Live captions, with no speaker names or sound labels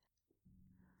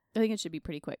I think it should be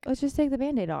pretty quick. Let's just take the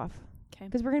Band-Aid off. Okay.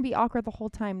 Because we're going to be awkward the whole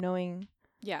time knowing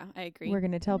Yeah, I agree. we're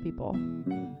going to tell people.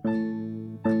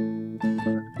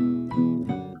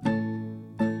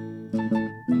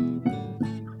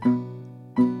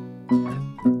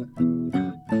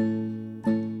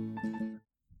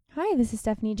 Hi, this is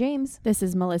Stephanie James. This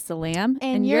is Melissa Lamb,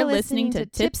 and you're listening to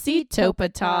Tipsy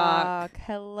Topa Talk.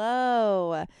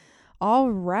 Hello.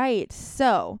 All right.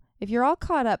 So, if you're all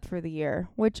caught up for the year,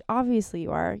 which obviously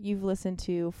you are, you've listened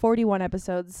to 41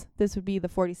 episodes. This would be the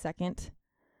 42nd.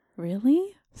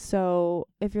 Really? So,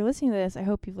 if you're listening to this, I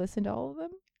hope you've listened to all of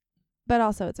them. But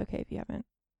also, it's okay if you haven't.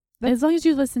 As long as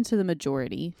you listen to the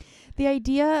majority. The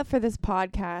idea for this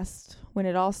podcast, when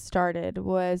it all started,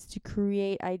 was to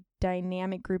create a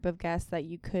dynamic group of guests that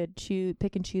you could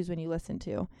pick and choose when you listen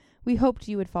to. We hoped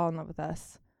you would fall in love with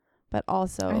us, but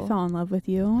also I fell in love with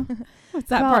you. What's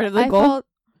that part of the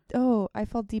goal? I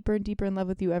fell deeper and deeper in love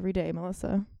with you every day,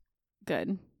 Melissa.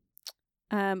 Good.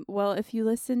 Well, if you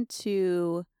listen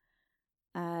to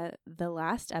the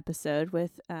last episode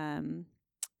with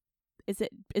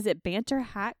is it Banter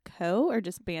Hat Co. or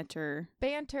just Banter?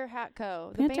 Banter Hat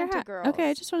Co. The Banter Banter Hat. Girls. Okay,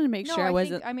 I just wanted to make sure I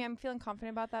wasn't. I'm feeling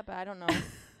confident about that, but I don't know.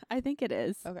 I think it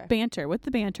is. Okay. Banter with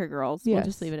the Banter Girls. We'll just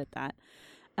Yes. leave it at that.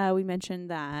 We mentioned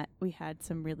that we had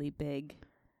some really big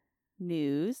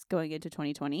news going into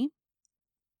 2020.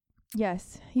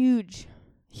 Yes, huge.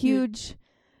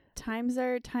 Times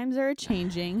are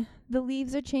changing. The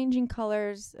leaves are changing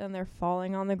colors and they're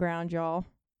falling on the ground, y'all.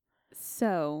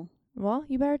 So, well,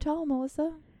 you better tell them,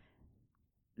 Melissa.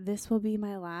 This will be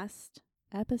my last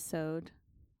episode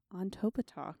on Topa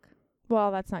Talk.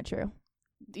 Well, that's not true.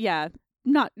 Yeah,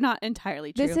 not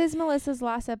entirely true. This is Melissa's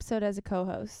last episode as a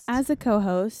co-host. As a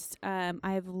co-host,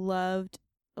 I've loved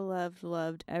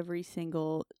every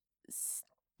single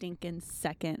stinking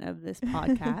second of this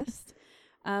podcast.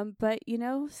 But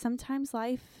sometimes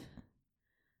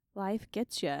life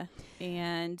gets you.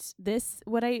 And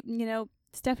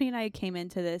Stephanie and I came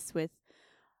into this with,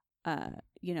 a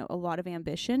lot of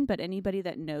ambition, but anybody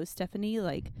that knows Stephanie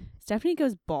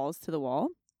goes balls to the wall.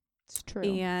 It's true.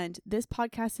 And this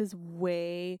podcast is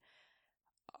way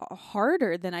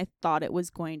harder than I thought it was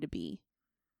going to be.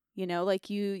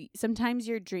 Sometimes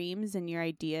your dreams and your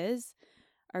ideas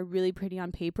are really pretty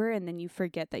on paper, and then you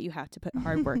forget that you have to put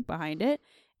hard work behind it.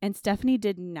 And Stephanie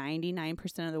did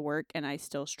 99% of the work, and I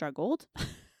still struggled.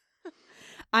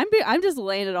 I'm just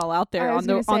laying it all out there on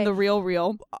the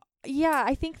real. Yeah,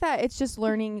 I think that it's just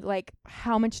learning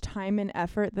how much time and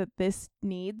effort that this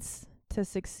needs to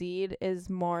succeed is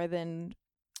more than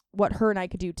what her and I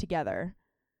could do together.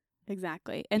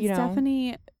 Exactly. And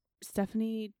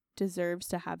Stephanie deserves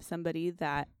to have somebody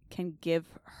that can give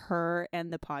her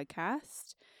and the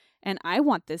podcast. And I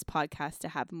want this podcast to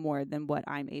have more than what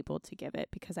I'm able to give it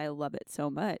because I love it so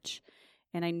much.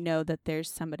 And I know that there's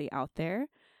somebody out there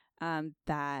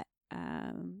that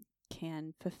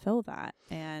can fulfill that.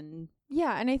 And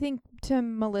yeah, and I think to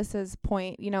Melissa's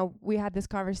point, we had this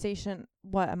conversation,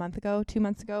 a month ago, 2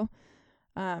 months ago,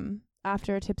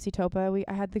 after Tipsy Topa.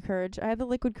 I had the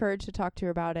liquid courage to talk to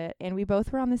her about it, and we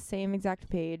both were on the same exact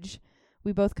page.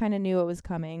 We both kind of knew it was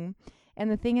coming.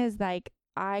 And the thing is,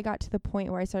 I got to the point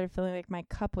where I started feeling like my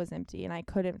cup was empty and I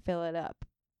couldn't fill it up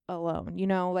alone.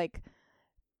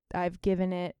 I've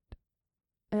given it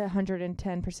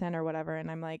 110% or whatever,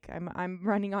 and I'm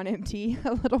running on empty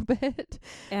a little bit.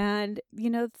 And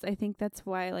I think that's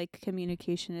why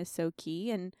communication is so key,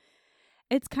 and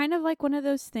it's kind of like one of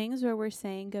those things where we're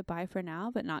saying goodbye for now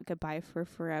but not goodbye for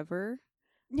forever.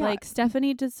 Yeah.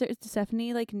 Stephanie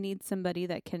needs somebody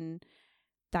that can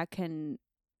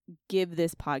give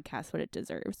this podcast what it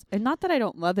deserves. And not that I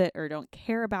don't love it or don't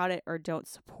care about it or don't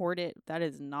support it. That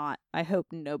is not, I hope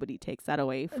nobody takes that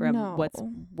away from what's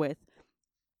with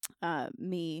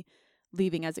me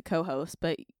leaving as a co-host,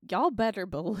 but y'all better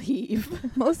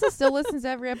believe Melissa still listens to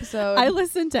every episode. I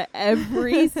listen to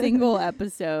every single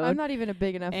episode. I'm not even a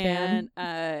big enough fan.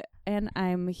 And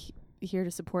I'm here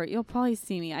to support. You'll probably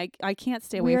see me. I can't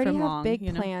stay away from long. We already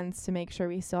have big plans to make sure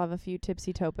we still have a few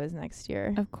Tipsy Topas next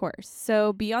year. Of course.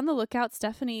 So be on the lookout.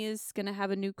 Stephanie is going to have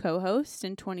a new co-host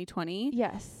in 2020.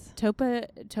 Yes. Topa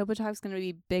Talk's going to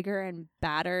be bigger and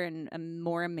badder and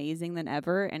more amazing than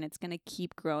ever, and it's going to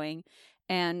keep growing.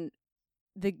 And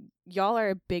y'all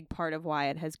are a big part of why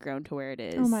it has grown to where it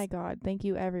is. Oh my God. Thank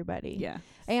you, everybody. Yeah.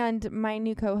 And my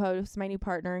new co-host, my new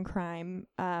partner in crime,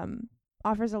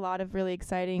 offers a lot of really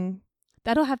exciting.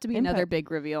 That'll have to be input. Another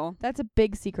big reveal. That's a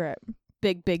big secret.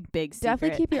 Big secret.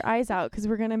 Definitely keep your eyes out because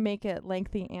we're going to make it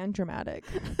lengthy and dramatic.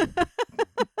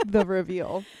 The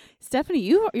reveal. Stephanie,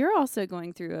 you're also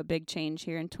going through a big change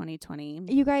here in 2020.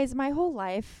 You guys, my whole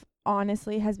life,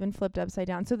 honestly has been flipped upside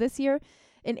down. So this year,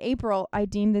 in April, I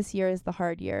deemed this year as the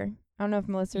hard year. I don't know if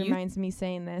Melissa reminds me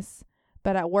saying this,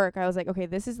 but at work, I was like, okay,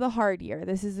 this is the hard year.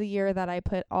 This is the year that I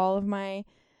put all of my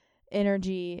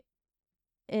energy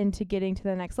into getting to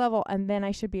the next level, and then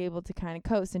I should be able to kind of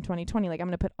coast in 2020. Like, I'm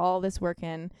going to put all this work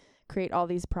in, create all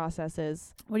these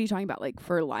processes. What are you talking about? Like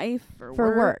for life? For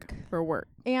work. For work.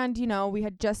 And, you know, we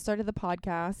had just started the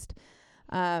podcast,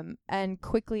 and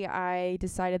quickly I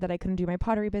decided that I couldn't do my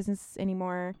pottery business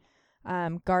anymore.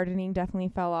 Gardening definitely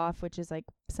fell off, which is like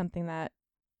something that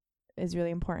is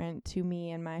really important to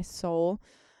me and my soul.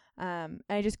 And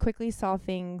I just quickly saw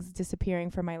things disappearing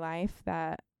from my life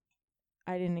that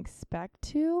I didn't expect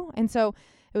to. And so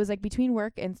it was like between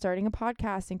work and starting a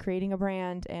podcast and creating a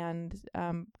brand and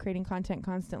creating content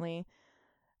constantly,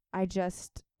 I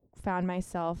just found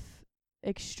myself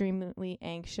extremely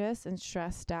anxious and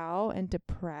stressed out and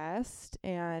depressed.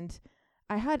 And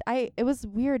it was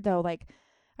weird though. Like,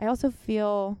 I also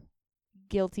feel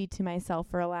guilty to myself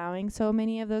for allowing so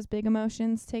many of those big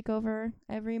emotions take over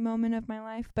every moment of my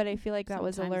life. But I feel like that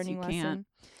was a learning lesson. Can't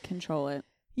control it.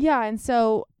 Yeah. And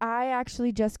so I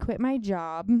actually just quit my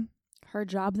job. Her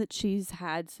job that she's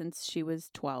had since she was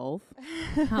 12.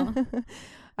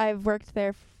 I've worked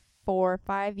there for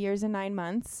 5 years and 9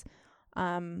 months.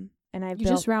 And I've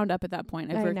just round up at that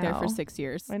point. I've worked there for 6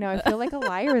 years. I know. I feel like a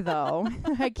liar though.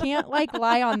 I can't like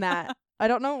lie on that. I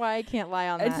don't know why I can't lie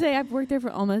on that. I'd say I've worked there for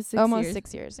almost 6 years. Almost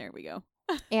 6 years. There we go.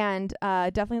 And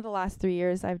definitely the last 3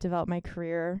 years, I've developed my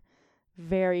career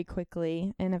very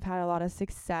quickly and have had a lot of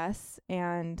success.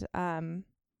 And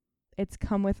it's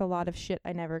come with a lot of shit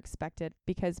I never expected,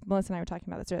 because Melissa and I were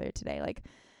talking about this earlier today. Like,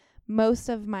 most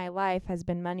of my life has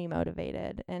been money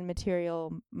motivated and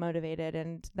material motivated,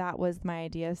 and that was my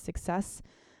idea of success.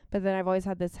 But then I've always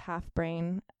had this half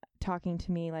brain talking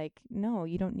to me like, no,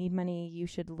 you don't need money. You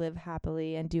should live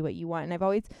happily and do what you want. And I've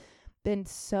always been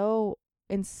so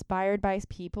inspired by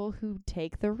people who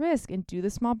take the risk and do the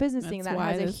small business thing. That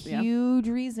has a huge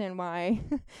reason why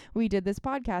we did this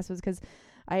podcast, was because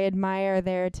I admire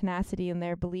their tenacity and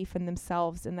their belief in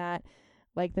themselves, and that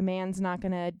like the man's not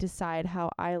going to decide how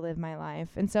I live my life.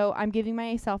 And so I'm giving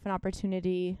myself an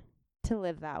opportunity to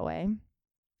live that way.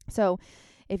 So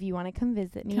if you want to come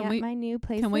visit me at my new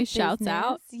place, can we shout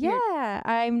out? Yeah,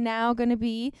 I'm now going to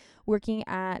be working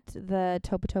at the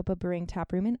Topa Topa Brewing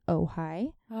Tap Room in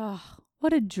Ojai. Oh,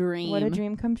 what a dream! What a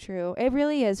dream come true! It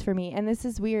really is for me. And this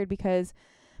is weird because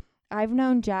I've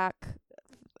known Jack.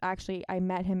 Actually, I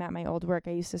met him at my old work.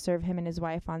 I used to serve him and his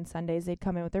wife on Sundays. They'd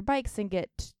come in with their bikes and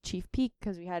get Chief Peak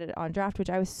because we had it on draft,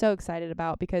 which I was so excited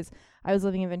about because I was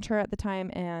living in Ventura at the time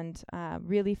and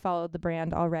really followed the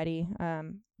brand already.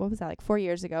 What was that, like 4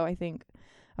 years ago, I think.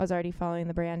 I was already following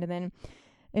the brand. And then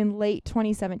in late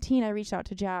 2017, I reached out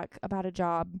to Jack about a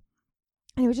job.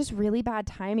 And it was just really bad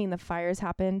timing. The fires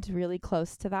happened really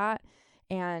close to that.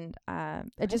 And I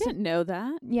didn't know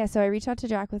that. Yeah, so I reached out to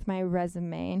Jack with my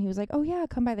resume, and he was like, oh, yeah,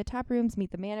 come by the tap rooms,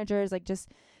 meet the managers, like just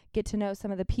get to know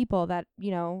some of the people that, you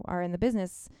know, are in the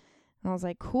business. And I was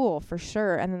like, cool, for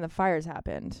sure. And then the fires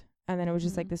happened. And then it was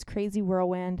just like this crazy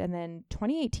whirlwind. And then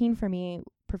 2018 for me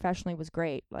professionally was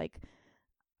great. Like,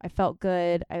 I felt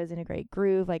good. I was in a great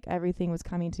groove. Like, everything was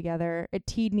coming together. It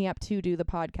teed me up to do the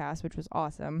podcast, which was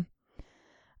awesome.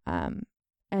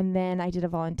 And then I did a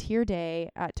volunteer day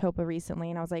at Topa recently,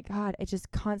 and I was like, God, it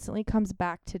just constantly comes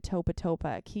back to Topa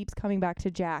Topa. It keeps coming back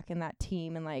to Jack and that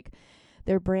team, and like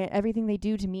their brand, everything they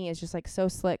do to me is just like so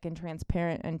slick and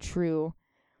transparent and true.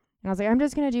 And I was like, I'm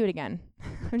just going to do it again.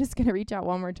 I'm just going to reach out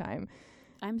one more time.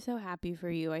 I'm so happy for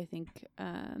you. I think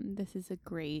this is a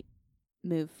great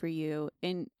move for you.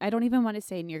 And I don't even want to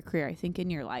say in your career. I think in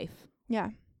your life. Yeah.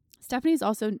 Stephanie's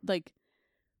also like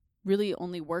really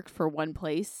only worked for one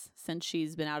place since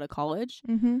she's been out of college.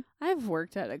 Mm-hmm. I've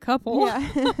worked at a couple. Yeah.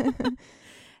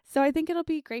 So I think it'll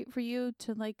be great for you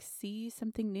to like see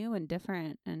something new and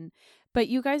different. But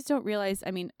you guys don't realize, I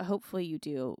mean, hopefully you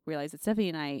do realize that Stephanie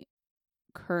and I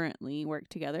currently work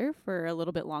together for a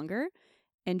little bit longer,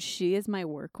 and she is my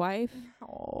work wife.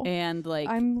 Oh. And like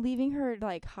I'm leaving her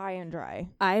like high and dry.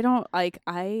 I don't like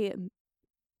I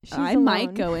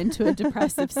might go into a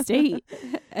depressive state.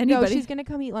 No, she's going to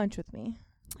come eat lunch with me.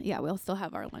 Yeah, we'll still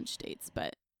have our lunch dates,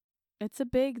 but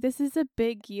this is a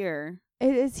big year.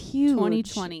 It is huge.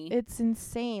 2020. It's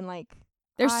insane. Like,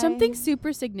 there's something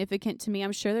super significant to me.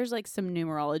 I'm sure there's like some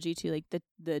numerology to like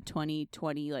the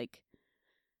 2020, like,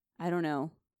 I don't know.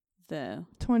 The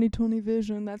 2020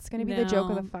 vision. That's going to be the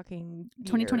joke of the fucking year.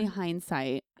 2020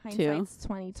 hindsight. Hindsight's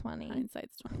 2020.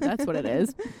 Hindsight's 20. That's what it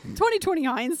is. 2020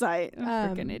 hindsight.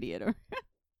 Freaking idiot.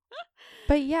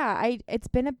 But yeah, it's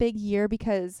been a big year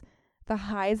because the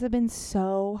highs have been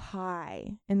so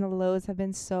high and the lows have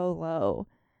been so low.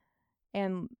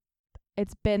 And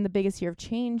it's been the biggest year of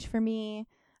change for me.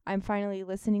 I'm finally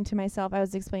listening to myself. I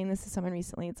was explaining this to someone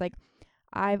recently. It's like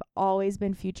I've always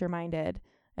been future minded.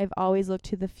 I've always looked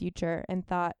to the future and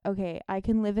thought, okay, I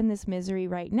can live in this misery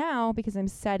right now because I'm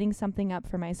setting something up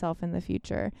for myself in the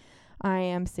future. I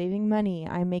am saving money.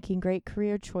 I'm making great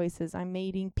career choices. I'm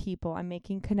meeting people. I'm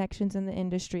making connections in the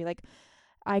industry. Like,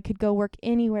 I could go work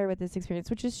anywhere with this experience,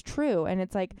 which is true. And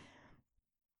it's like,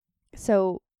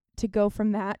 so to go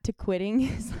from that to quitting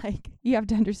is like, you have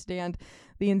to understand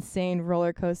the insane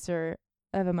roller coaster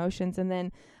of emotions. And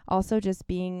then also just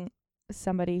being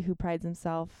somebody who prides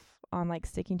himself on like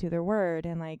sticking to their word,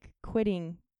 and like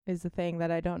quitting is the thing that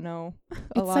I don't know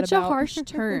a lot about. It's such a harsh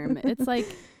term. It's like,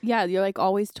 yeah, you're like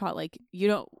always taught like you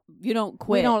don't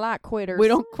quit. We don't like quitters. We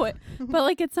don't quit. But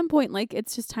like at some point, like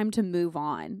it's just time to move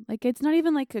on. Like it's not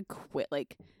even like a quit.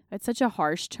 Like it's such a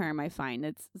harsh term. I find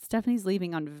it's Stephanie's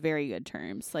leaving on very good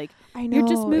terms. Like I know, you're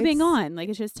just moving on. Like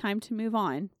it's just time to move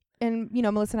on. And you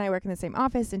know, Melissa and I work in the same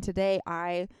office, and today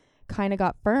I kind of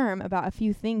got firm about a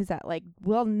few things that like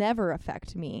will never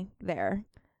affect me there,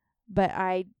 but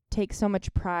I take so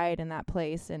much pride in that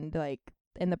place and like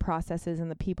in the processes and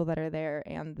the people that are there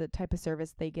and the type of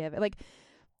service they give. Like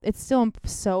it's still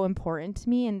so important to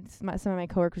me, and some of my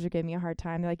coworkers are giving me a hard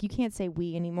time. They're like, you can't say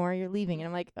we anymore, you're leaving. And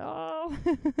I'm like, oh.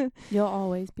 You'll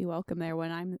always be welcome there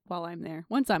while I'm there.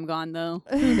 Once I'm gone though,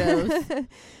 who knows?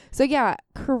 So yeah,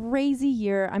 crazy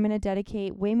year. I'm going to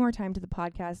dedicate way more time to the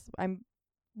podcast. I'm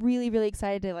really, really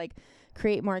excited to like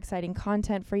create more exciting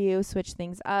content for you, switch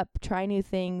things up, try new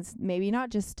things, maybe not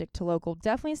just stick to local,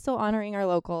 definitely still honoring our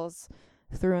locals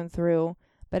through and through.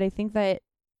 But I think that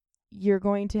you're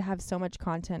going to have so much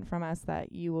content from us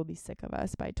that you will be sick of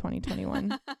us by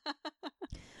 2021.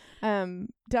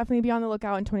 Definitely be on the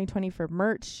lookout in 2020 for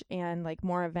merch and like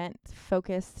more event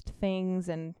focused things.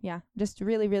 And yeah, just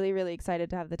really, really, really excited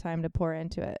to have the time to pour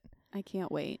into it. I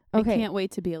can't wait. Okay. I can't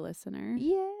wait to be a listener.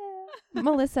 Yeah.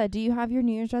 Melissa, do you have your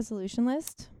New Year's resolution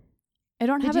list? I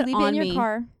don't have it on me. Did you leave it in your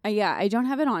car? Yeah, I don't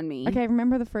have it on me. Okay,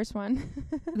 remember the first one.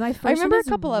 My first I remember one is a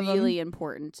couple of them. really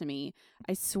important to me.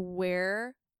 I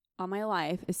swear on my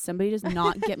life, if somebody does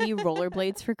not get me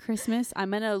rollerblades for Christmas,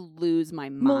 I'm going to lose my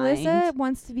mind. Melissa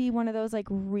wants to be one of those like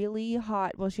really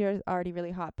hot, well, she's already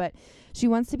really hot, but she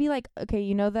wants to be like, okay,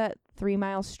 you know that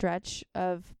 3-mile stretch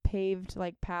of paved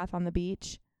like path on the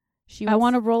beach? I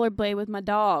want to rollerblade with my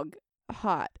dog.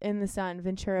 Hot in the sun,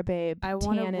 Ventura Babe. I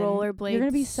want to rollerblade. You're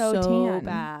gonna be so tan.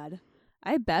 Bad.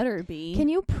 I better be. Can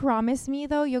you promise me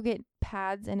though you'll get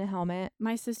pads and a helmet?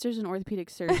 My sister's an orthopedic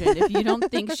surgeon. If you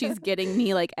don't think she's getting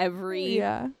me like every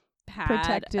pad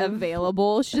protective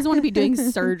available, she doesn't want to be doing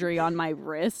surgery on my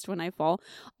wrist when I fall.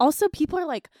 Also, people are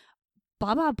like,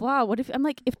 blah blah blah. What if I'm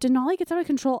like, if Denali gets out of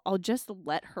control, I'll just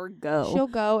let her go. She'll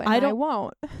go, and I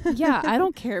won't. Yeah, I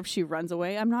don't care if she runs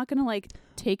away. I'm not gonna like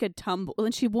take a tumble,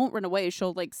 and she won't run away.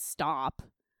 She'll like stop.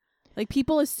 Like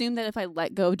people assume that if I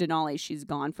let go of Denali, she's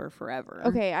gone for forever.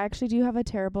 Okay, I actually do have a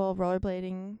terrible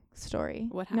rollerblading story.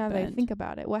 What happened? Now that I think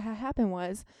about it, what happened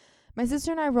was my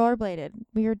sister and I rollerbladed.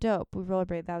 We were dope. We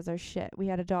rollerbladed. That was our shit. We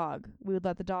had a dog. We would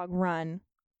let the dog run.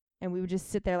 And we would just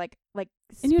sit there like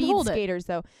speed skaters,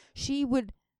 though. She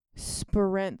would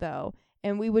sprint, though.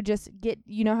 And we would just get,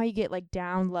 you know how you get, like,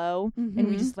 down low? Mm-hmm. And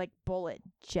we just, like, bullet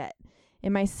jet.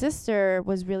 And my sister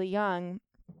was really young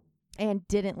and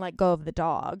didn't let go of the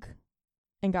dog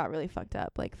and got really fucked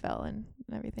up, like, fell and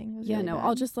everything. It was really bad.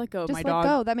 I'll just let go of my dog. Just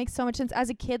let go. That makes so much sense. As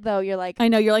a kid, though, you're like... I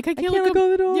know, you're like, I can't let go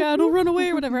of the dog. Yeah, it'll run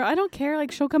away or whatever. I don't care.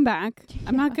 Like, she'll come back. Yeah.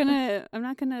 I'm not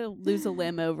gonna lose a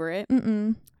limb over it.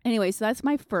 Mm-mm. Anyway, so that's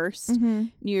my first New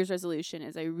Year's resolution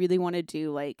is I really want to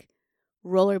do like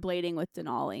rollerblading with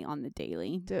Denali on the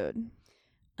daily. Dude.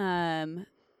 One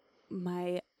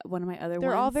of my other They're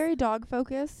ones. all very dog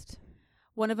focused.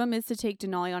 One of them is to take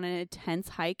Denali on an intense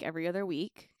hike every other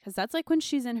week. Because that's like when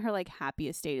she's in her like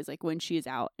happiest state is like when she's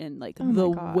out in like the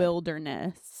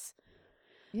wilderness.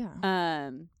 Yeah.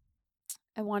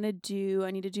 I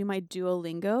need to do my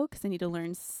Duolingo because I need to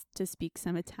learn to speak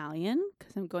some Italian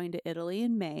because I'm going to Italy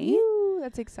in May. Ooh,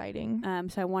 that's exciting.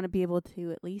 So I want to be able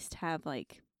to at least have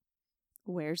like,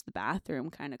 where's the bathroom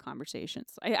kind of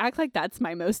conversations. I act like that's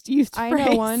my most used phrase. I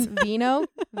know one. Vino?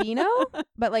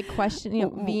 But like question,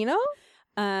 vino?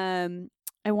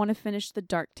 I want to finish the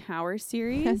Dark Tower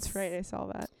series. That's right. I saw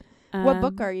that. What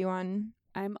book are you on?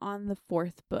 I'm on the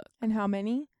 4th book. And how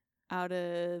many? Out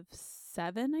of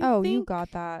 7, I think. Oh, you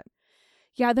got that.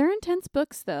 Yeah, they're intense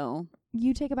books, though.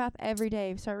 You take a bath every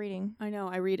day. Start reading. I know.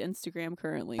 I read Instagram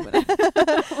currently. When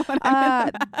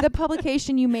The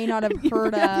publication you may not have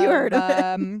heard Have you heard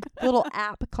of of. Little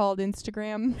app called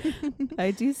Instagram.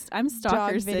 I do. I'm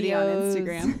Stalker Dog City on videos.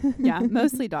 Instagram. Yeah,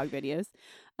 mostly dog videos.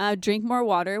 Drink more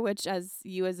water, which as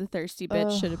a thirsty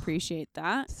bitch should Ugh. appreciate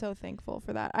that. So thankful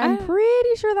for that. I'm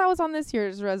pretty sure that was on this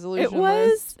year's resolution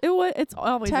list. It's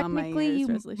always on my Technically, year's you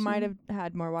resolution. might have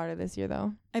had more water this year,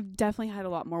 though. I've definitely had a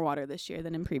lot more water this year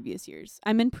than in previous years.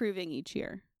 I'm improving each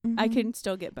year. I Mhm. can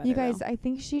still get better. You guys, though. I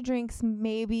think she drinks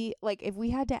maybe, like, if we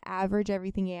had to average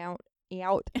everything out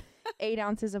 8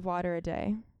 ounces of water a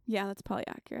day. Yeah, that's probably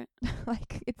accurate.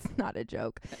 Like, it's not a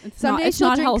joke. It's Some not. days It's she'll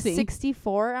not drink healthy.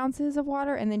 64 ounces of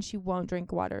water, and then she won't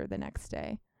drink water the next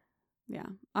day. Yeah,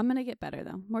 I'm gonna get better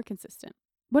though. More consistent.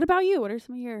 What about you? What are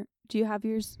some of your? Do you have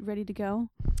yours ready to go?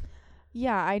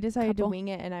 Yeah, I decided to Couple. wing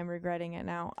it, and I'm regretting it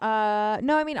now.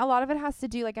 No, I mean, a lot of it has to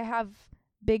do, like, I have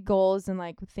big goals and,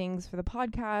 like, things for the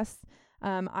podcast.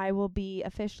 I will be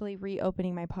officially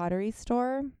reopening my pottery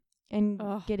store and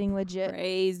Ugh, getting legit.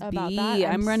 Praise about be. that.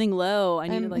 I'm running low. I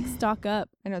need to I'm- like stock up.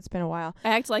 I know it's been a while, I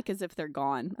act like as if they're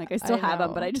gone. Like I still have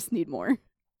them, but know. I just need more.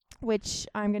 which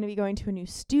I'm going to be going to a new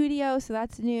studio, so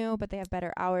that's new, but they have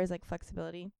better hours, like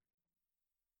flexibility.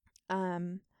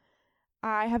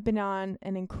 I have been on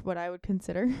what I would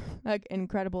consider like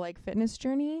incredible like fitness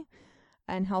journey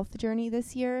and health journey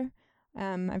this year.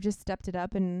 I've just stepped it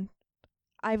up, and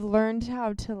I've learned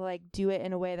how to like do it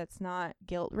in a way that's not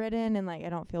guilt ridden and like I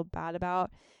don't feel bad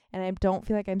about, and I don't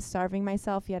feel like I'm starving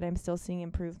myself, yet I'm still seeing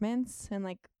improvements in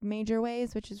like major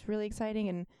ways, which is really exciting.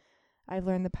 And I've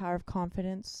learned the power of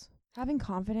confidence. Having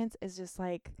confidence is just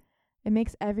like, it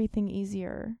makes everything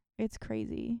easier. It's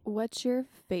crazy. What's your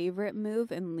favorite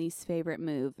move and least favorite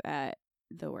move at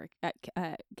the work at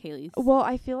Kaylee's? Well,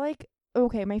 I feel like,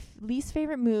 okay, my least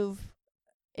favorite move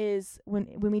is when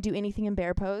we do anything in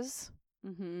bear pose.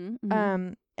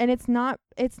 Mm-hmm. And it's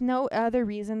no other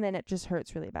reason than it just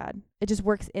hurts really bad. It just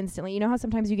works instantly. You know how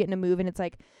sometimes you get in a move and it's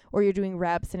like, or you're doing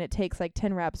reps and it takes like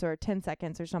 10 reps or 10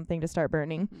 seconds or something to start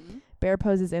burning. Mm-hmm. Bear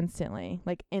pose is instantly,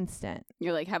 like instant.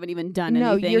 You're like haven't even done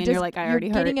No, anything, you're and just, you're like I you're already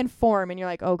getting hurt. in form and you're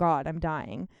like, oh God, I'm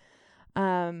dying.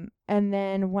 And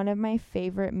then one of my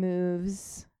favorite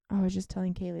moves, I was just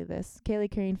telling Kaylee this.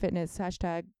 Kaylee Carrying Fitness,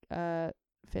 hashtag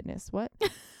fitness. What?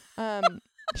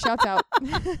 Shouts out.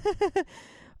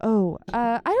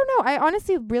 I don't know. I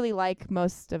honestly really like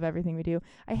most of everything we do.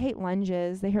 I hate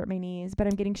lunges. They hurt my knees, but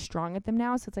I'm getting strong at them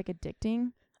now, so it's like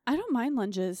addicting. I don't mind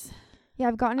lunges. Yeah,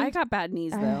 I've gotten I got bad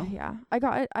knees though. yeah.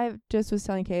 I just was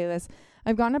telling Kaylee this.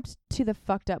 I've gotten up to the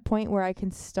fucked up point where I can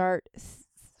start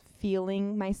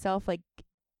feeling myself like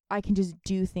I can just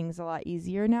do things a lot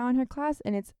easier now in her class,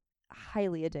 and it's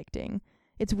highly addicting.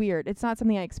 It's weird. It's not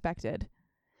something I expected.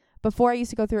 Before I used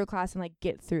to go through a class and like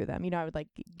get through them. You know, I would like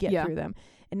get through them.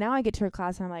 And now I get to her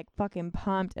class and I'm like fucking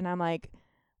pumped, and I'm like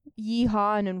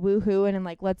yeehawing and woohooing and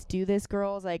like, let's do this,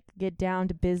 girls. Like, get down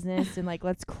to business and like,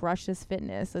 let's crush this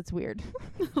fitness. That's weird.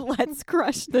 Let's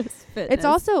crush this fitness. It's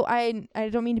also, I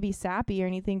don't mean to be sappy or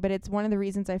anything, but it's one of the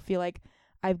reasons I feel like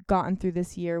I've gotten through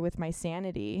this year with my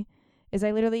sanity is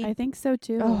I think so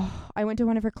too. I went to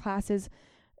one of her classes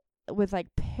with like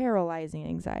paralyzing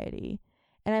anxiety,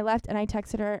 and I left and I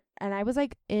texted her and I was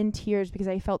like in tears because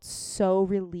I felt so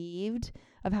relieved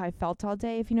of how I felt all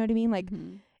day, if you know what I mean. Like,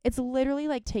 it's literally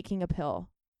like taking a pill.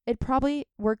 It probably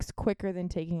works quicker than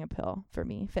taking a pill for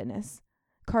me, fitness.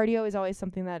 Cardio is always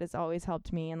something that has always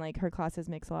helped me, and like her classes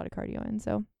makes a lot of cardio in.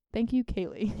 So thank you,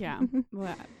 Kaylee. Yeah.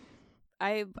 Well,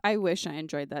 I wish I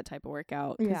enjoyed that type of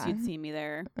workout because Yeah. you'd see me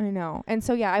there. I know. And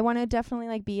so, yeah, I want to definitely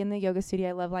like be in the yoga studio.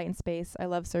 I love light and space. I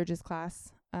love Serge's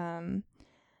class.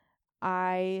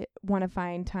 I want to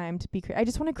find time to be I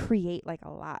just want to create like a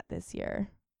lot this year.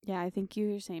 Yeah, I think you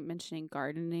were mentioning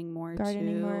gardening more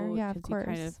Gardening too. more, yeah, of 'cause you kind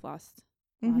course. of lost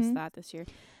Mhm. that this year.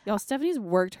 Y'all, Stephanie's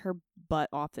worked her butt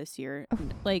off this year. Oh.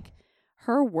 Like,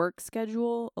 her work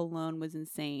schedule alone was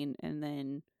insane, and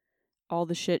then all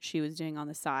the shit she was doing on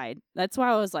the side. That's why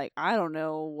I was like, I don't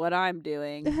know what I'm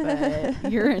doing,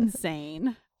 but you're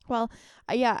insane. Well,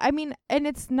 yeah, I mean, and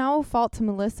it's no fault to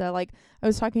Melissa. Like, I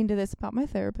was talking to this about my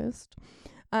therapist,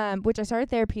 which I started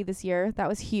therapy this year. That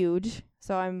was huge.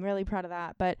 So I'm really proud of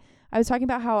that. But I was talking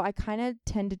about how I kind of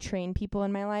tend to train people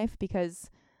in my life because,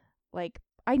 like,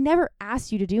 I never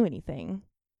asked you to do anything.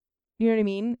 You know what I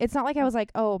mean? It's not like I was like,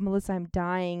 oh, Melissa, I'm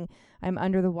dying. I'm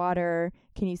under the water.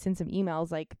 Can you send some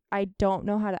emails? Like, I don't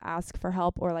know how to ask for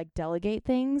help or like delegate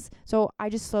things. So I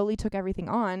just slowly took everything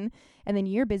on. And then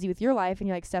you're busy with your life and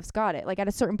you're like, Steph's got it. Like, at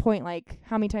a certain point, like,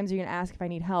 how many times are you going to ask if I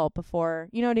need help before,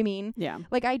 you know what I mean? Yeah.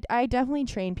 Like, I definitely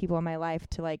train people in my life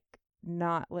to like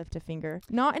not lift a finger.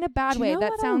 Not in a bad Do you way. know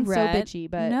That what I sounds so read? bitchy,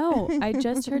 but No, I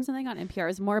just heard something on NPR. It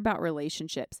was more about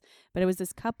relationships, but it was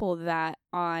this couple that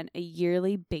on a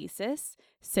yearly basis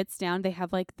sits down. They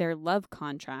have like their love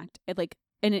contract.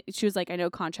 She was like, I know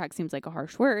contract seems like a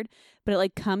harsh word, but it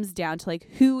like comes down to like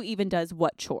who even does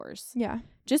what chores. Yeah.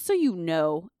 Just so you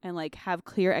know, and like have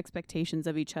clear expectations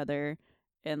of each other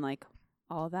and like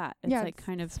all of that. It's like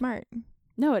kind of smart.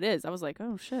 No, it is. I was like,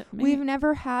 oh shit. Maybe. We've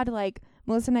never had like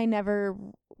Melissa and I never,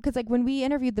 because like when we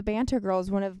interviewed the Banter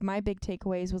Girls, one of my big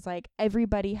takeaways was like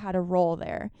everybody had a role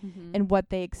there and what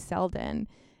they excelled in,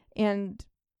 and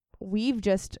we've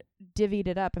just divvied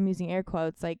it up. I'm using air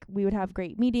quotes. Like we would have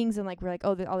great meetings and like we're like,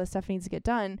 oh, all this stuff needs to get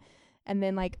done, and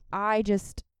then like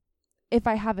if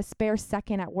I have a spare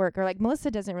second at work, or like Melissa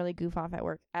doesn't really goof off at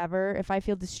work ever. If I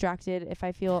feel distracted, if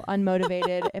I feel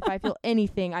unmotivated, if I feel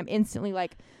anything, I'm instantly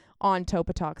like on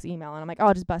Topa Talk's email and I'm like, oh,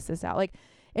 I'll just bust this out. Like,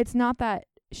 it's not that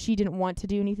she didn't want to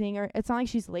do anything, or it's not like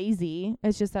she's lazy.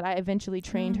 It's just that I eventually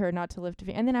trained her not to lift a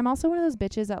finger. And then I'm also one of those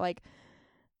bitches that like,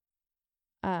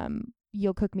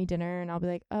 you'll cook me dinner and I'll be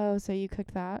like, oh, so you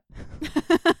cooked that?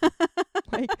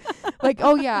 like,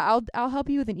 oh yeah, I'll help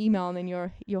you with an email and then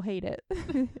you'll hate it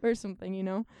or something, you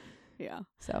know? Yeah.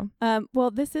 So,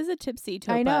 well, this is a tipsy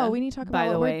Topa. I know we need to talk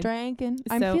about what we drank, and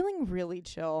I'm So- feeling really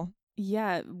chill.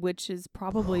 Yeah, which is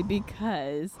probably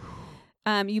because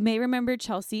you may remember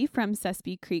Chelsea from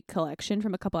Sesame Creek Collection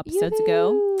from a couple episodes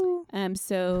ago.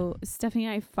 So Stephanie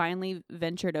and I finally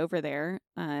ventured over there.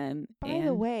 By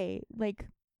the way, like,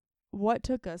 what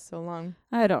took us so long?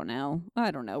 I don't know.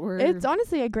 It's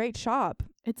honestly a great shop.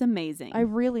 It's amazing. I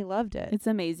really loved it. It's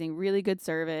amazing. Really good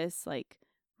service, like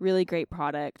really great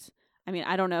product. I mean,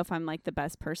 I don't know if I'm like the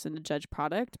best person to judge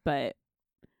product, but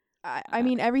I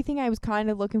mean, everything I was kind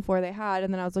of looking for they had,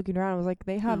 and then I was looking around, I was like,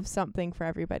 they have something for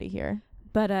everybody here.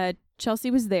 But Chelsea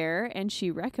was there, and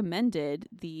she recommended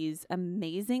these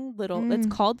amazing little, it's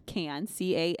called Cann,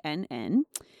 CANN,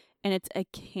 and it's a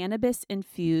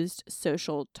cannabis-infused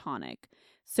social tonic.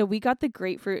 So we got the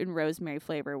grapefruit and rosemary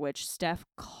flavor, which Steph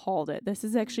called it. This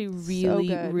is actually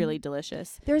really, really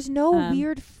delicious. There's no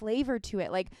weird flavor to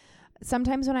it. Like,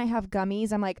 sometimes when I have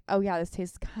gummies, I'm like, oh, yeah, this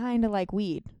tastes kind of like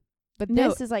weed. But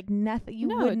this is like nothing. You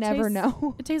would never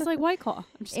know. It tastes like White Claw.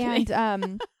 I'm just kidding.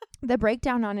 And the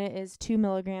breakdown on it is 2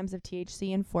 milligrams of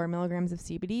THC and 4 milligrams of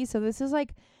CBD. So this is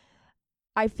like,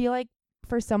 I feel like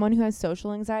for someone who has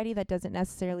social anxiety that doesn't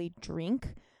necessarily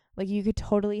drink, like you could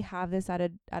totally have this at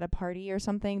a party or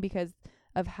something because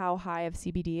of how high of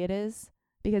CBD it is.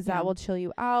 Because that will chill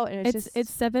you out, and it's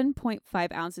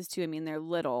 7.5 ounces too. I mean, they're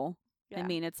little. Yeah. I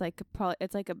mean, it's like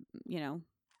a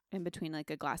in between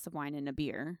like a glass of wine and a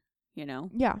beer. You know?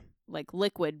 Yeah. Like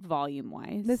liquid volume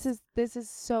wise. This is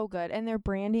so good. And their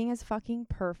branding is fucking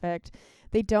perfect.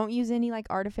 They don't use any like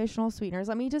artificial sweeteners.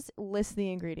 Let me just list the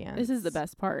ingredients. This is the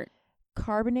best part.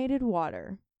 Carbonated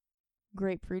water,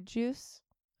 grapefruit juice,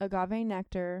 agave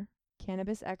nectar,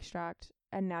 cannabis extract,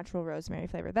 and natural rosemary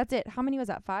flavor. That's it. How many was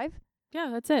that? 5? Yeah,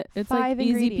 that's it. It's 5 like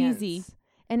ingredients. easy peasy.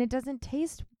 And it doesn't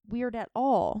taste weird at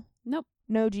all. Nope.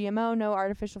 No GMO, no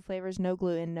artificial flavors, no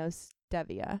gluten, no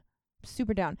stevia.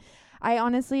 Super down. I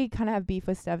honestly kind of have beef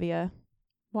with stevia.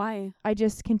 Why? I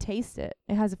just can taste it.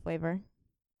 It has a flavor.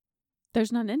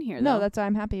 There's none in here, though. No, that's what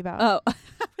I'm happy about. Oh,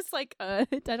 I was like, I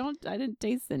didn't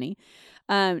taste any.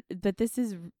 But this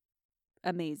is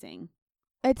amazing.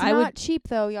 It's not cheap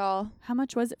though, y'all. How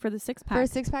much was it for the 6-pack? For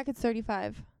a 6-pack, it's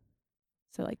 $35.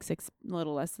 So like a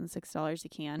little less than $6 a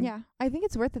can. Yeah, I think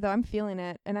it's worth it though. I'm feeling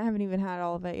it, and I haven't even had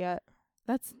all of it yet.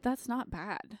 That's not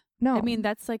bad. No, I mean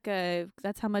that's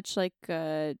how much like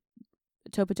Topa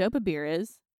Topa beer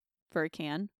is for a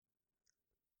can.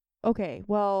 Okay,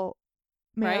 well,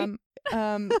 ma'am,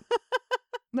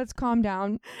 let's calm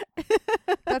down.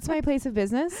 That's my place of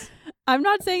business. I'm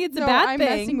not saying it's a bad thing.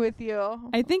 I'm messing with you.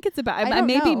 I think it's a bad. I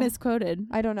may be misquoted.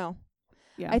 I don't know.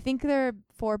 Yeah, I think they're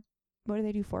 4. What do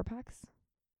they do? 4-packs?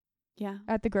 Yeah.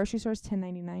 At the grocery store, it's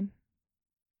 $10.99.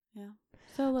 Yeah,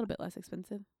 so a little bit less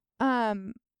expensive.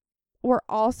 We're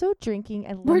also drinking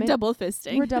a We're double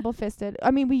fisting. We're double fisted. I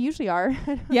mean, we usually are.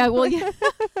 Yeah, well, yeah.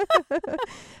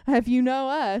 If you know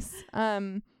us,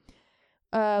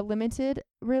 limited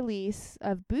release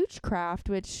of Boochcraft,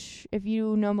 which if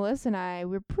you know Melissa and I,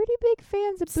 we're pretty big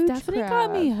fans of Boochcraft. Stephanie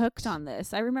got me hooked on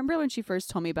this. I remember when she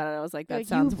first told me about it, I was like, that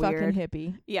sounds weird. Fucking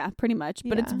hippie. Yeah, pretty much.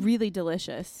 But it's really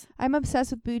delicious. I'm obsessed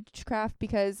with Boochcraft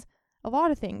because a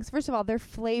lot of things. First of all, their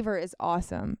flavor is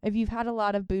awesome. If you've had a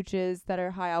lot of booches that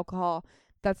are high alcohol,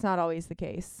 that's not always the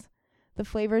case. The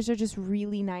flavors are just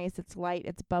really nice. It's light.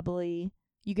 It's bubbly.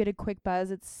 You get a quick buzz.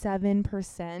 It's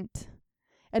 7%.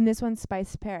 And this one's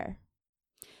spiced pear.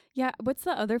 Yeah. What's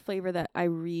the other flavor that I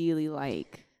really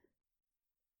like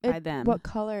by them? What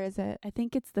color is it? I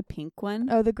think it's the pink one.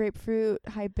 Oh, the grapefruit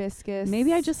hibiscus.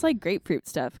 Maybe I just like grapefruit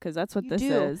stuff because that's what You this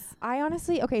do. is. I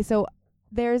honestly, okay, so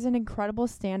there's an incredible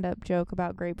stand-up joke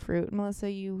about grapefruit. Melissa,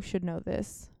 you should know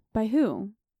this. By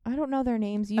who? I don't know their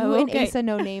names. You Oh, and okay. Asa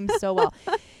know names so well.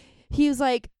 He was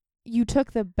like, you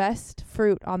took the best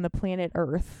fruit on the planet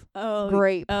Earth. Oh,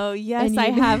 Grape. Oh, yes, And I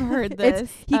you- have heard It's-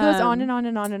 this. He goes on and on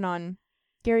and on and on.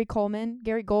 Gary Goldman.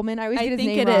 I always I get his think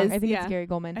name it wrong. is, I think yeah. it's Gary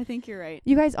Goldman. I think you're right.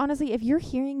 You guys, honestly, if you're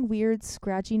hearing weird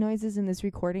scratchy noises in this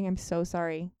recording, I'm so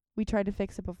sorry. We tried to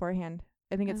fix it beforehand.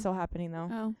 I think it's Oh. still happening though.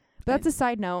 Oh, But that's a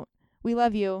side note. We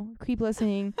love you. Keep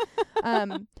listening.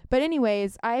 But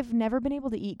anyways, I've never been able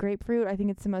to eat grapefruit. I think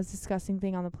it's the most disgusting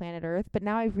thing on the planet Earth. But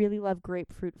now I really love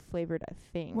grapefruit flavored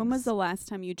things. when was the last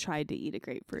time you tried to eat a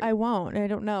grapefruit? I won't. I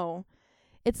don't know.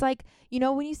 It's like, you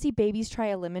know, when you see babies try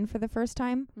a lemon for the first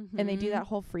time and they do Mhm. that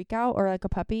whole freak out, or like a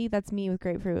puppy, that's me with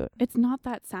grapefruit. It's not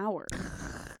that sour.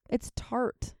 It's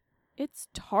tart. It's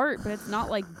tart, but it's not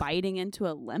like biting into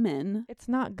a lemon. It's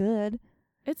not good.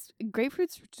 It's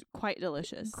grapefruit's quite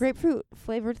delicious. Grapefruit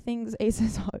flavored things. Ace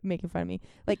is making fun of me.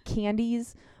 Like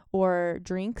candies or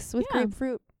drinks with Yeah.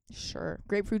 grapefruit. Sure.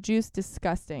 Grapefruit juice,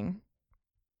 disgusting.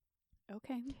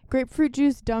 Okay. Grapefruit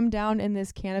juice dumbed down in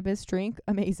this cannabis drink,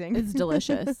 amazing. It's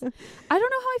delicious. I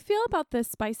don't know how I feel about the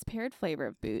spice paired flavor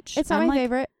of Booch. It's not I'm my like,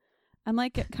 favorite. I'm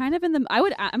like kind of in the.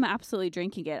 I'm absolutely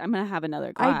drinking it. I'm gonna have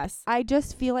another glass. I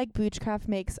just feel like Boochcraft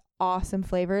makes awesome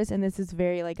flavors, and this is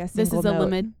very like a This single is a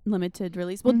note. limited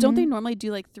release. Well, don't they Mhm. normally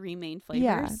do like 3 main flavors?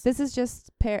 Yeah, this is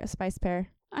just spice pear.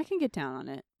 I can get down on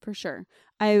it for sure.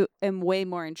 I am way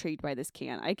more intrigued by this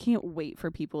can. I can't wait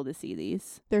for people to see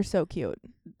these. They're so cute.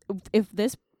 If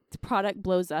this product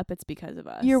blows up, it's because of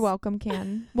us. You're welcome,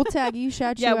 Can. We'll tag you,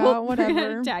 shout Yeah, you we're out, gonna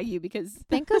whatever. tag you because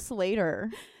Thank us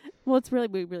later. well,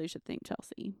 we really should thank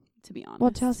Chelsea, to be honest.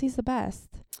 Well, Chelsea's the best.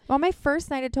 Well, my first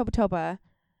night at Topa Topa,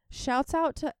 shouts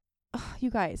out to you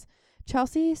guys.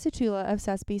 Chelsea Satula of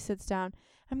Cesby sits down.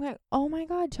 I'm like, oh my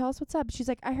God, Chelsea, what's up? She's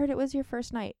like, I heard it was your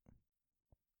first night.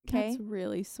 Okay. That's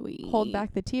really sweet. Hold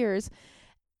back the tears.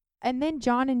 And then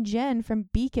John and Jen from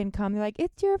Beacon come. They're like,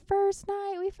 it's your first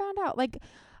night. We found out. Like,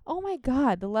 oh my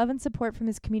God, the love and support from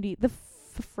this community. The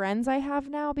friends I have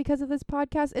now because of this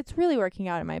podcast, it's really working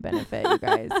out in my benefit, you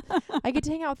guys. I get to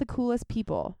hang out with the coolest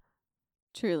people.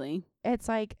 Truly. It's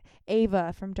like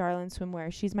Ava from Darlin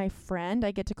Swimwear. She's my friend. I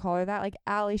get to call her that. Like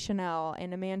Allie Chanel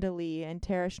and Amanda Lee and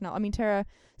Tara Chanel. I mean, Tara,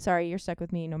 sorry, you're stuck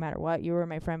with me no matter what. You were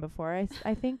my friend before, I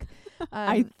think.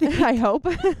 I think. I hope.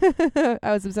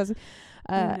 I was obsessed with.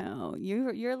 No,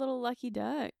 you're a little lucky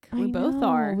duck. I We both know,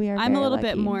 are. we are I'm a very little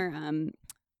bit lucky. more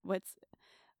what's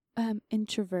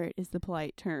introvert is the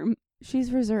polite term.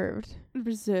 She's reserved.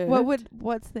 Reserved.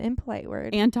 What's the impolite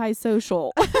word?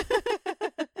 Antisocial.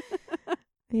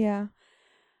 Yeah.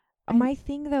 My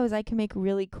thing though is I can make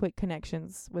really quick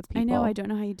connections with people. I know. I don't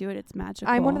know how you do it. It's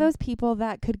magical. I'm one of those people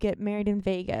that could get married in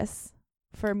Vegas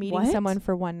for meeting What? someone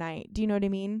for one night. Do you know what I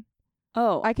mean?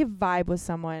 Oh, I could vibe with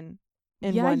someone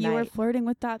in yeah. one You were night. flirting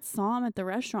with that Som at the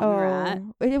restaurant we were at.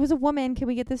 It was a woman. Can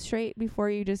we get this straight before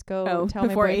you just go Oh, tell my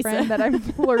before Asa. boyfriend that I'm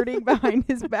flirting behind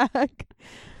his back?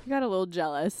 I got a little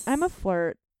jealous. I'm a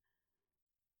flirt.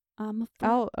 I'm a flirt.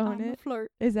 I'll own I'm a it.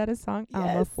 flirt. Is that a song? I'm a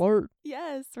Yes. flirt.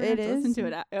 Yes, we're It gonna have to listen is? to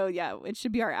it. Oh yeah, it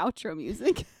should be our outro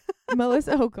music.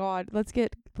 Melissa, oh God, let's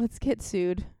get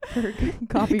sued for copyright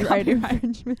Copyright.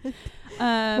 infringement.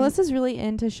 Melissa's really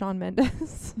into Shawn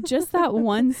Mendes. Just that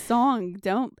one song.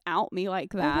 Don't out me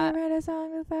like I that. can't write a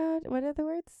song without, what are the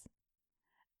words?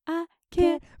 I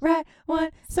Can't write one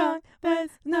song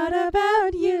that's not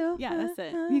about you. Yeah, that's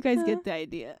it. You guys get the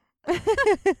idea.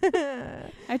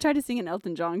 I tried to sing an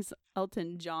Elton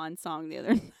John song the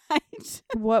other night.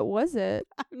 What was it?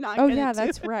 I'm not. Oh gonna yeah, do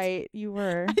that's it. right. You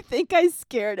were. I think I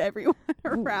scared everyone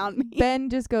around me.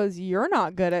 Ben just goes, "You're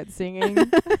not good at singing."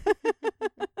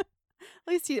 At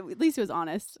least he was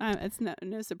honest. It's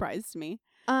no surprise to me.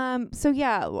 So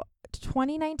yeah,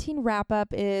 2019 wrap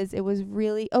up it was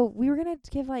really. Oh, we were gonna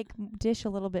give dish a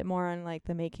little bit more on like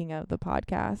the making of the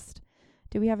podcast.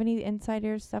 Do we have any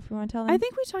insider stuff we want to tell them? I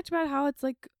think we talked about how it's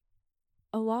like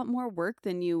a lot more work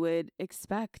than you would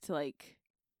expect. Like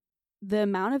the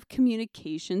amount of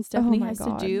communication Stephanie my has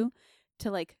God. to do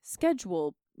to like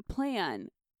schedule, plan,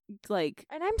 like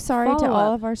And I'm sorry to follow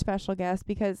all up. of our special guests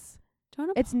because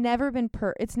don't. it's never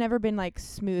been like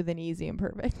smooth and easy and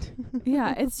perfect.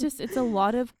 Yeah, it's a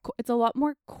lot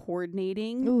more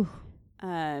coordinating. Ooh.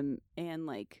 And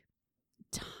like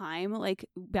time, like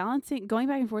balancing, going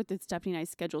back and forth with Stephanie and I's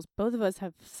schedules. Both of us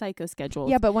have psycho schedules.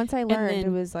 Yeah, but once I learned, then, it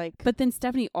was like. But then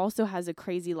Stephanie also has a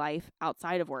crazy life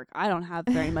outside of work. I don't have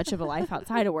very much of a life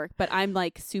outside of work, but I'm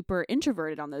like super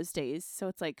introverted on those days. So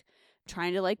it's like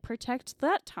trying to like protect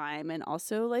that time and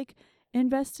also like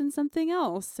invest in something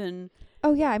else. And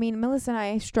Oh yeah, I mean, Melissa and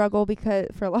I struggle because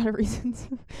for a lot of reasons,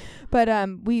 but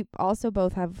we also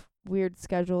both have weird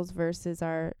schedules versus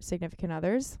our significant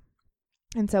others,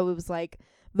 and so it was like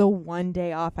the one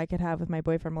day off I could have with my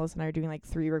boyfriend. Melissa and I are doing like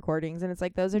 3 recordings, and it's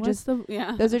like those are just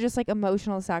like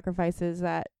emotional sacrifices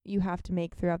that you have to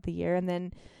make throughout the year, and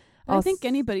then. I think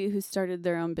anybody who started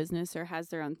their own business or has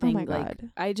their own thing, oh my like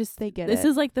God. they get this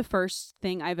is like the first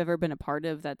thing I've ever been a part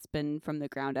of that's been from the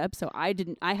ground up. So I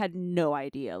had no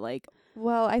idea. Like,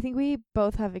 well, I think we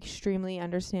both have extremely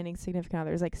understanding significant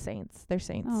others, like saints. They're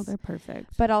saints. Oh, they're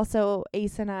perfect. But also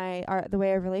Ace and I are the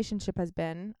way our relationship has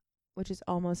been, which is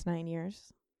almost 9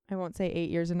 years. I won't say 8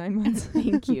 years and 9 months.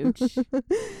 Thank you.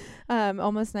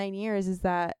 Almost 9 years is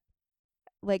that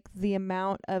like the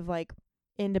amount of like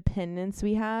independence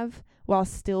we have while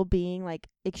still being like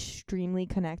extremely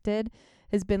connected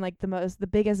has been like the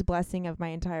biggest blessing of my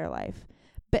entire life.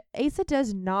 But Asa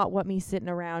does not want me sitting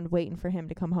around waiting for him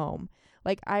to come home.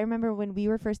 Like I remember when we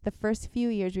were the first few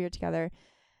years we were together,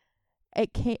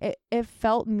 it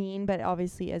felt mean, but it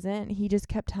obviously isn't. He just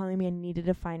kept telling me I needed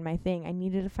to find my thing. I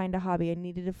needed to find a hobby. I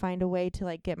needed to find a way to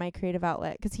like get my creative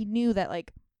outlet, because he knew that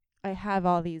like I have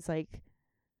all these like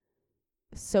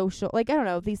social, like I don't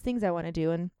know, these things I want to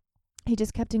do, and he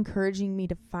just kept encouraging me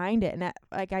to find it. And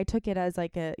I took it as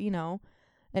like a,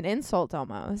 an insult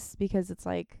almost, because it's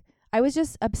like I was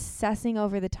just obsessing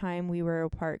over the time we were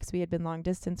apart, because we had been long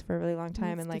distance for a really long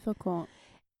time. That's and like difficult.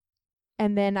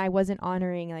 And then I wasn't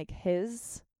honoring like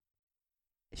his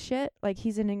shit. Like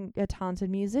he's a talented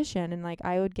musician, and like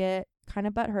I would get kind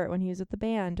of butthurt when he was with the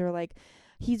band, or like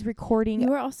he's recording. You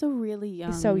were also really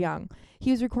young. So young. He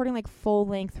was recording like full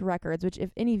length records, which if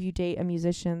any of you date a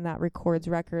musician that records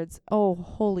records, oh,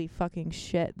 holy fucking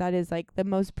shit. That is like the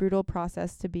most brutal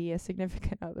process to be a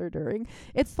significant other during.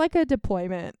 It's like a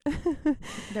deployment.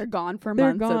 They're gone for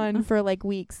They're months. They're gone for like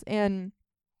weeks. And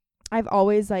I've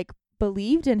always like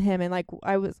believed in him, and like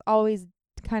I was always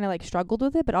kind of like struggled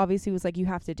with it, but obviously was like, you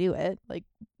have to do it, like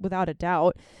without a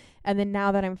doubt. And then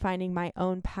now that I'm finding my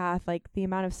own path, like the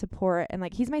amount of support, and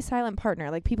like he's my silent partner.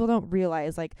 Like people don't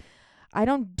realize like I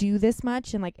don't do this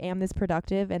much and like am this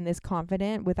productive and this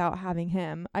confident without having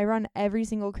him. I run every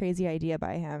single crazy idea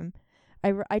by him.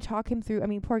 I talk him through. I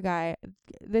mean, poor guy,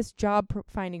 this job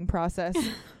finding process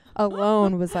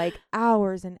alone was like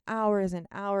hours and hours and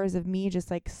hours of me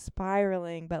just like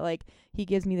spiraling, but like he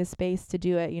gives me the space to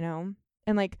do it,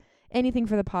 and like anything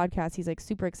for the podcast he's like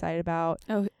super excited about.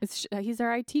 Oh, he's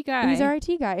our IT guy.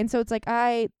 And so it's like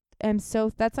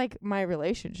that's like my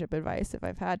relationship advice, if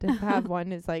I've had to have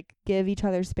one, is like give each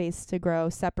other space to grow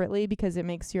separately, because it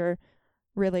makes your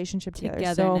relationship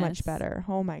together so much better.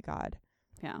 Oh my God.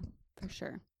 Yeah, for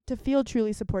sure. To feel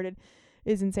truly supported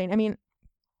is insane. I mean,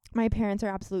 my parents are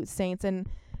absolute saints, and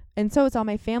so it's all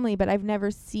my family, but I've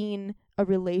never seen a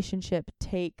relationship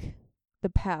take the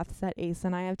paths that Ace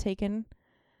and I have taken,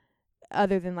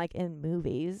 other than like in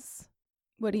movies.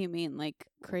 What do you mean? Like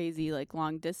crazy, like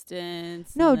long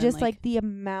distance? No, just like the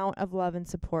amount of love and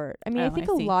support. I mean, I think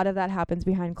a lot of that happens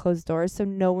behind closed doors, so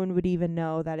no one would even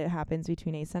know that it happens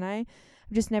between Ace and I.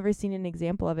 I've just never seen an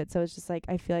example of it, so it's just like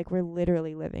I feel like we're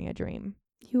literally living a dream.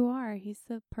 You are. He's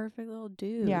the perfect little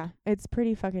dude. Yeah, it's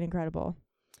pretty fucking incredible.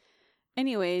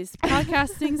 Anyways,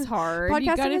 podcasting's hard.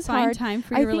 You gotta find time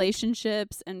for your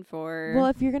relationships and for... Well,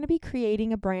 if you're going to be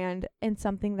creating a brand and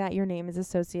something that your name is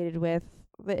associated with,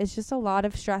 it's just a lot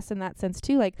of stress in that sense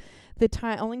too. Like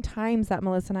only times that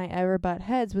Melissa and I ever butt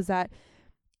heads was that,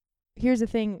 here's the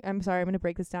thing, I'm sorry, I'm going to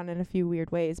break this down in a few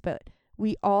weird ways, but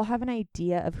we all have an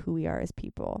idea of who we are as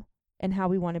people and how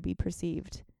we want to be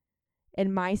perceived.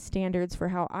 And my standards for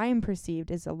how I am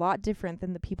perceived is a lot different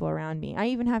than the people around me. I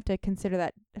even have to consider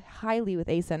that highly with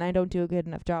Asa, and I don't do a good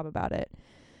enough job about it.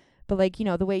 But like,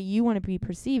 the way you want to be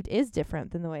perceived is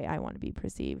different than the way I want to be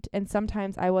perceived. And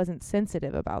sometimes I wasn't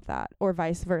sensitive about that, or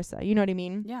vice versa. You know what I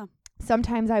mean? Yeah.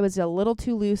 Sometimes I was a little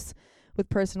too loose with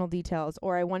personal details,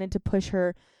 or I wanted to push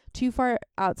her too far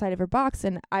outside of her box,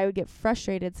 and I would get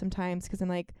frustrated sometimes because I'm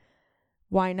like,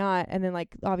 why not? And then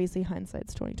like, obviously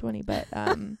hindsight's 20/20, but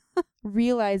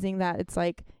realizing that it's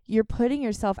like you're putting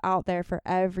yourself out there for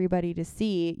everybody to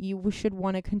see, you should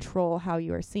want to control how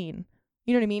you are seen.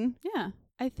 You know what I mean? Yeah.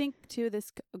 I think too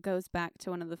this goes back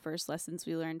to one of the first lessons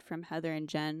we learned from Heather and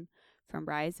Jen from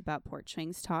Rise about Porch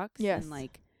Swings talks. Yes. And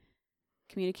like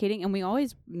communicating, and we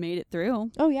always made it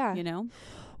through. Oh yeah.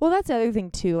 Well, that's the other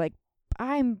thing too. Like,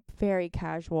 I'm very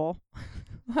casual.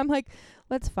 I'm like,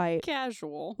 let's fight.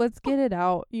 Casual. Let's get it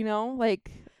out, you know?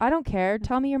 Like, I don't care.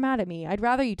 Tell me you're mad at me. I'd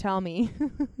rather you tell me.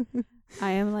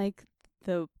 I am like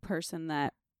the person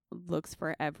that looks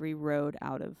for every road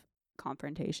out of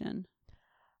confrontation.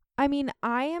 I mean,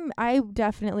 I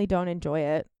definitely don't enjoy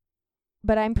it.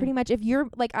 But I'm pretty much, if you're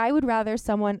like, I would rather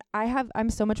I'm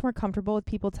so much more comfortable with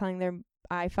people telling them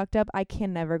I fucked up. I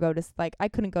can never go to, like, I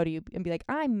couldn't go to you and be like,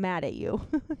 I'm mad at you.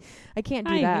 I can't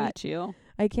do that. I hate you.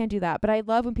 I can't do that. But I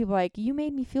love when people are like, you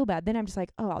made me feel bad. Then I'm just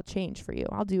like, oh, I'll change for you.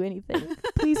 I'll do anything.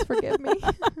 Please forgive me.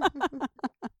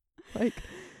 Like,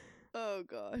 oh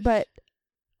gosh. But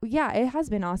yeah, it has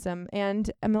been awesome.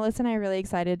 And Melissa and I are really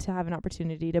excited to have an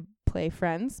opportunity to play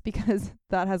friends because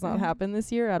that has not happened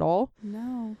this year at all.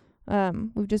 No.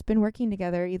 We've just been working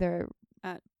together either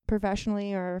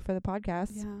professionally or for the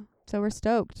podcast. Yeah. So we're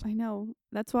stoked. I know.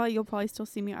 That's why you'll probably still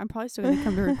see me. I'm probably still going to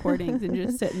come to recordings and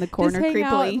just sit in the corner just hang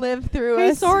creepily. Out, live through hey,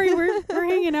 us. sorry, we're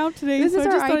hanging out today. This so is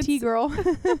I our just IT girl.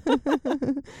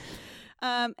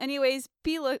 Anyways,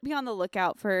 be on the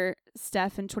lookout for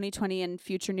Steph in 2020 and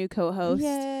future new co-hosts.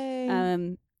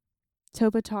 Yay.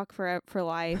 Topa Talk for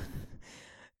life.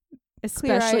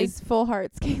 Clear Especially eyes, full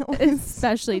heart scale.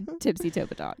 especially Tipsy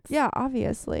Topa Talks. Yeah,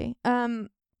 obviously. And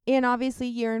obviously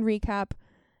year in recap,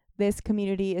 this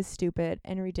community is stupid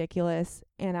and ridiculous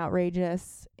and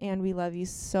outrageous, and we love you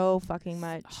so fucking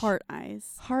much. Heart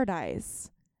eyes. Hard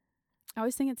eyes. I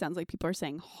always think it sounds like people are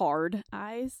saying hard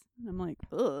eyes. And I'm like,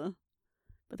 ugh.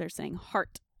 But they're saying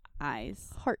heart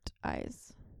eyes. Heart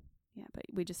eyes. Yeah, but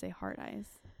we just say heart eyes.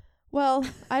 Well,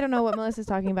 I don't know what Melissa's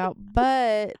talking about,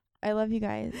 but I love you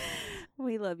guys.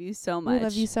 We love you so much. We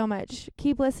love you so much.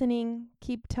 Keep listening.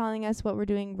 Keep telling us what we're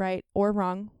doing right or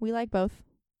wrong. We like both.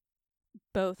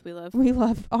 Both we love. We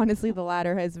love, honestly, the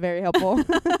latter is very helpful.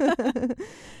 But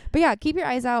yeah, keep your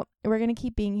eyes out. We're going to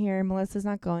keep being here. Melissa's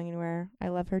not going anywhere. I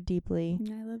love her deeply.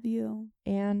 I love you.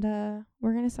 And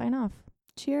we're going to sign off.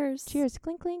 Cheers. Cheers.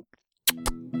 Clink, clink.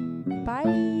 Bye.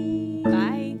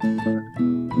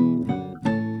 Bye.